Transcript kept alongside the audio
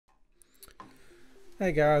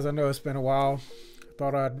Hey guys, I know it's been a while.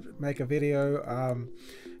 Thought I'd make a video. I'm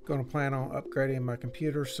going to plan on upgrading my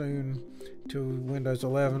computer soon to Windows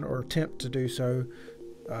 11, or attempt to do so.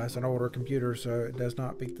 It's an older computer, so it does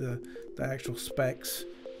not meet the actual specs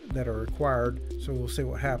that are required, so we'll see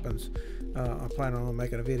what happens. I'm planning on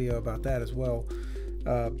making a video about that as well.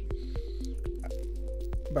 But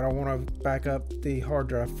I want to back up the hard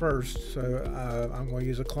drive first, so I'm going to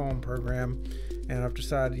use a clone program, and I've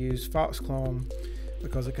decided to use Foxclone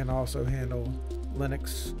because it can also handle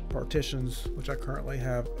Linux partitions, which I currently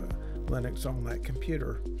have Linux on that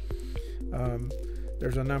computer.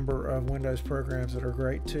 There's a number of Windows programs that are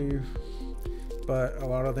great too, but a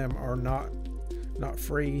lot of them are not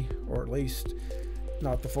free, or at least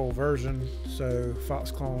not the full version. So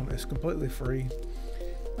Foxclone is completely free.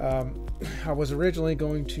 I was originally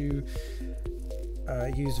going to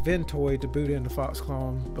use Ventoy to boot into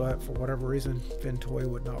Foxclone, but for whatever reason Ventoy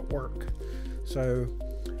would not work. So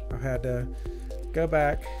I've had to go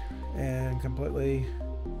back and completely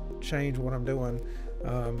change what I'm doing.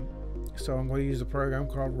 So I'm going to use a program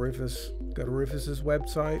called Rufus. Go to Rufus's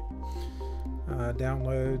website,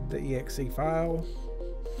 download the exe file.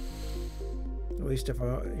 At least if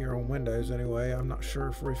you're on Windows anyway. I'm not sure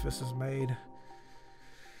if Rufus is made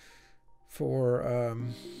for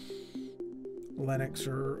Linux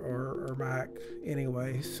or Mac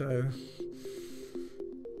anyway. So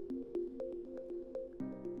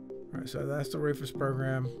alright, so that's the Rufus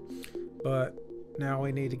program, but now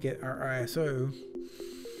we need to get our ISO.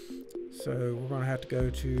 So we're going to have to go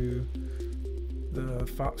to the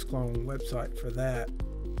Foxclone website for that,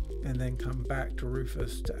 and then come back to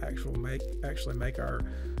Rufus to actually make our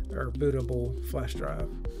bootable flash drive.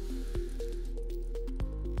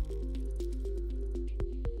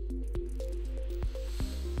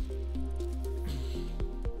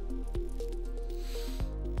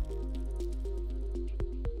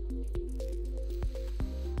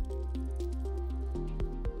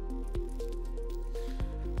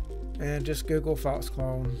 And just Google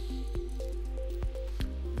Foxclone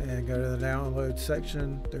and go to the download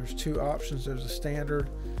section. There's two options. There's a standard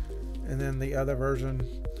and then the other version.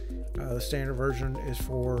 The standard version is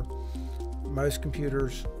for most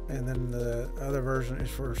computers, and then the other version is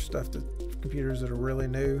for computers that are really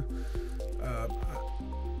new.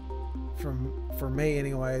 For me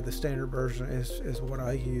anyway, the standard version is what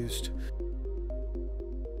I used.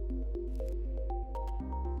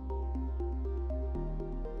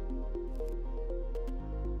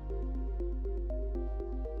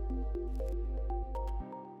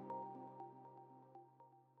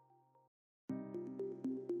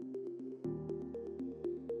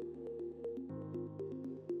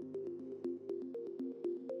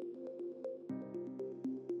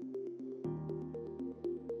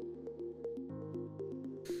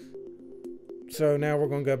 So now we're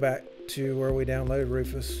going to go back to where we downloaded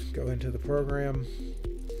Rufus. Go into the program.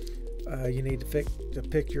 You need to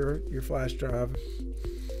pick your flash drive,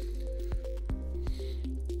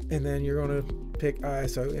 and then you're going to pick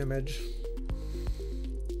ISO image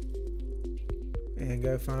and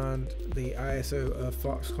go find the ISO of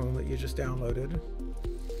Foxclone that you just downloaded.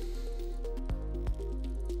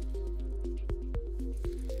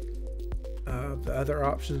 The other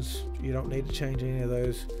options, you don't need to change any of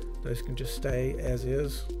those. Those can just stay as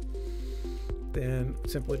is. Then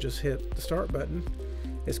simply just hit the start button.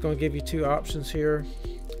 It's going to give you two options here.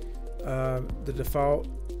 The default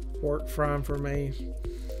worked fine for me.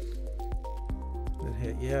 Then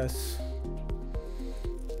hit yes.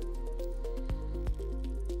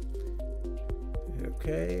 Hit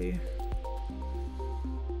OK.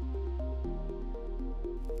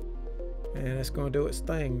 And it's going to do its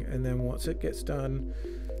thing. And then once it gets done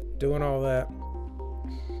doing all that,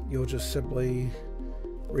 you'll just simply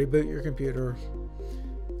reboot your computer.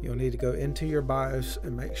 You'll need to go into your BIOS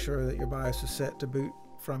and make sure that your BIOS is set to boot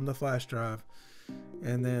from the flash drive,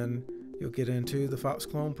 and then you'll get into the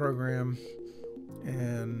Foxclone program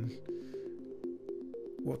and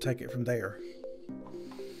we'll take it from there.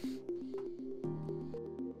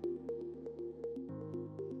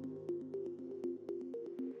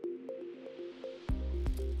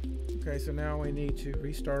 Okay, so now we need to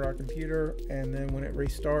restart our computer, and then when it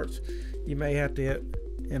restarts, you may have to hit,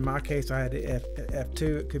 in my case I had to hit F2.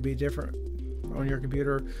 It could be different on your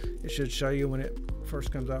computer. It should show you when it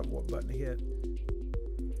first comes up what button to hit.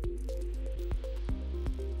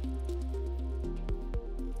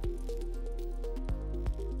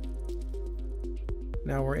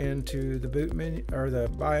 Now we're into the boot menu, or the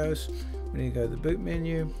BIOS. We need to go to the boot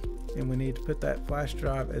menu, and we need to put that flash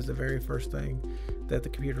drive as the very first thing that the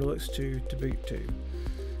computer looks to boot to.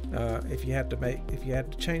 If you had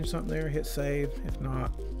to change something there, hit save. If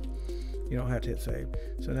not, you don't have to hit save.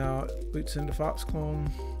 So now it boots into Foxclone.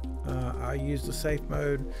 I use the safe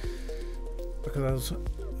mode because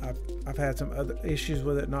I've had some other issues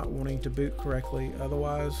with it not wanting to boot correctly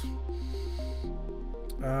otherwise.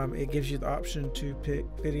 It gives you the option to pick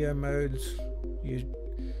video modes.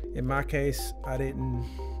 In my case, I didn't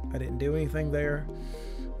do anything there.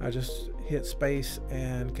 I just hit space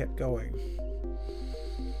and kept going.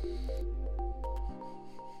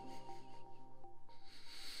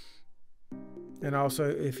 And also,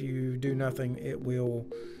 if you do nothing, it will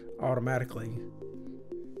automatically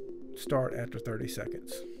start after 30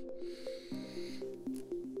 seconds.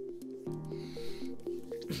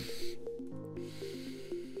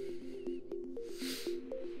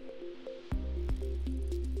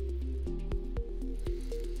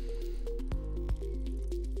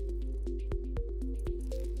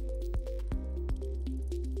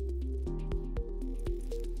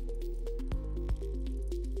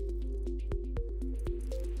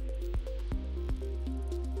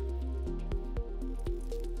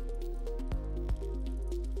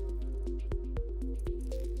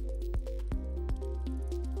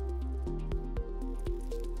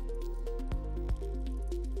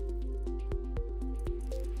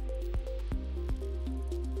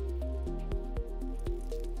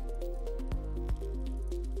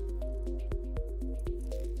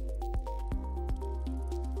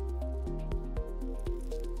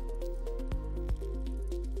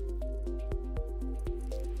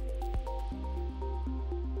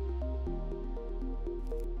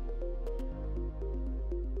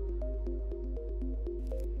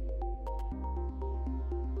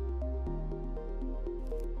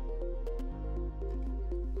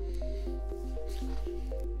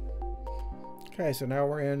 Okay, so now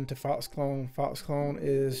we're into Foxclone. Foxclone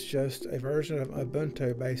is just a version of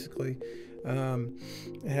Ubuntu, basically.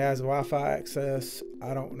 It has Wi-Fi access.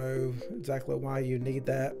 I don't know exactly why you need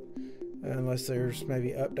that, unless there's maybe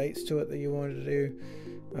updates to it that you wanted to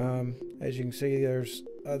do. As you can see, there's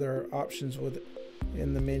other options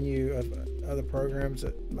in the menu of other programs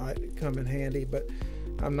that might come in handy, but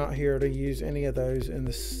I'm not here to use any of those in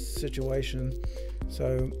this situation.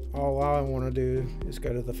 So all I want to do is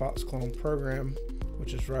go to the Foxclone program,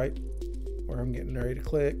 which is right where I'm getting ready to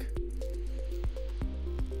click.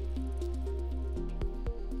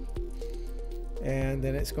 And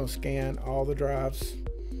then it's going to scan all the drives,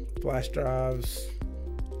 flash drives,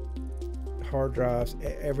 hard drives,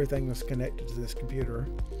 everything that's connected to this computer.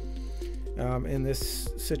 In this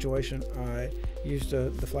situation, I used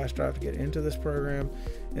the flash drive to get into this program,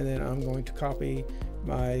 and then I'm going to copy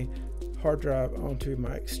my hard drive onto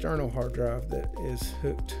my external hard drive that is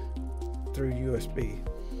hooked through USB.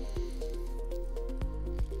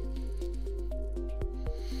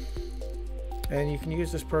 And you can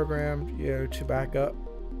use this program, to back up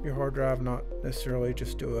your hard drive, not necessarily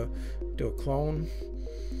just do a clone.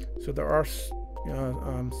 So there are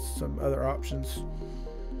some other options,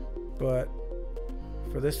 but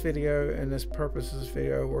for this video and this purpose of this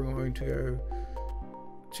video, we're going to go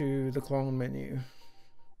to the clone menu.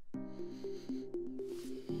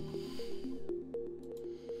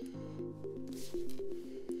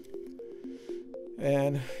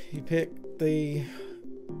 And you pick the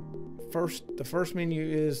first menu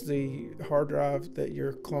is the hard drive that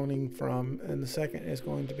you're cloning from, and the second is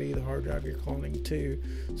going to be the hard drive you're cloning to.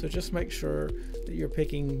 So just make sure that you're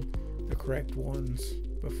picking the correct ones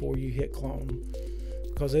before you hit clone,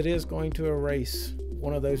 because it is going to erase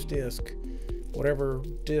one of those disks. Whatever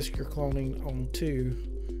disk you're cloning onto,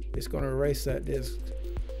 it's going to erase that disk.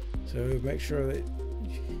 So make sure that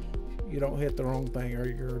you don't hit the wrong thing, or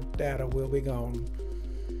your data will be gone.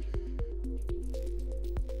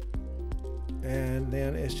 And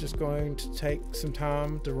then it's just going to take some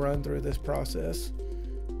time to run through this process.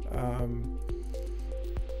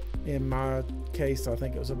 In my case, I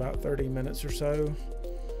think it was about 30 minutes or so.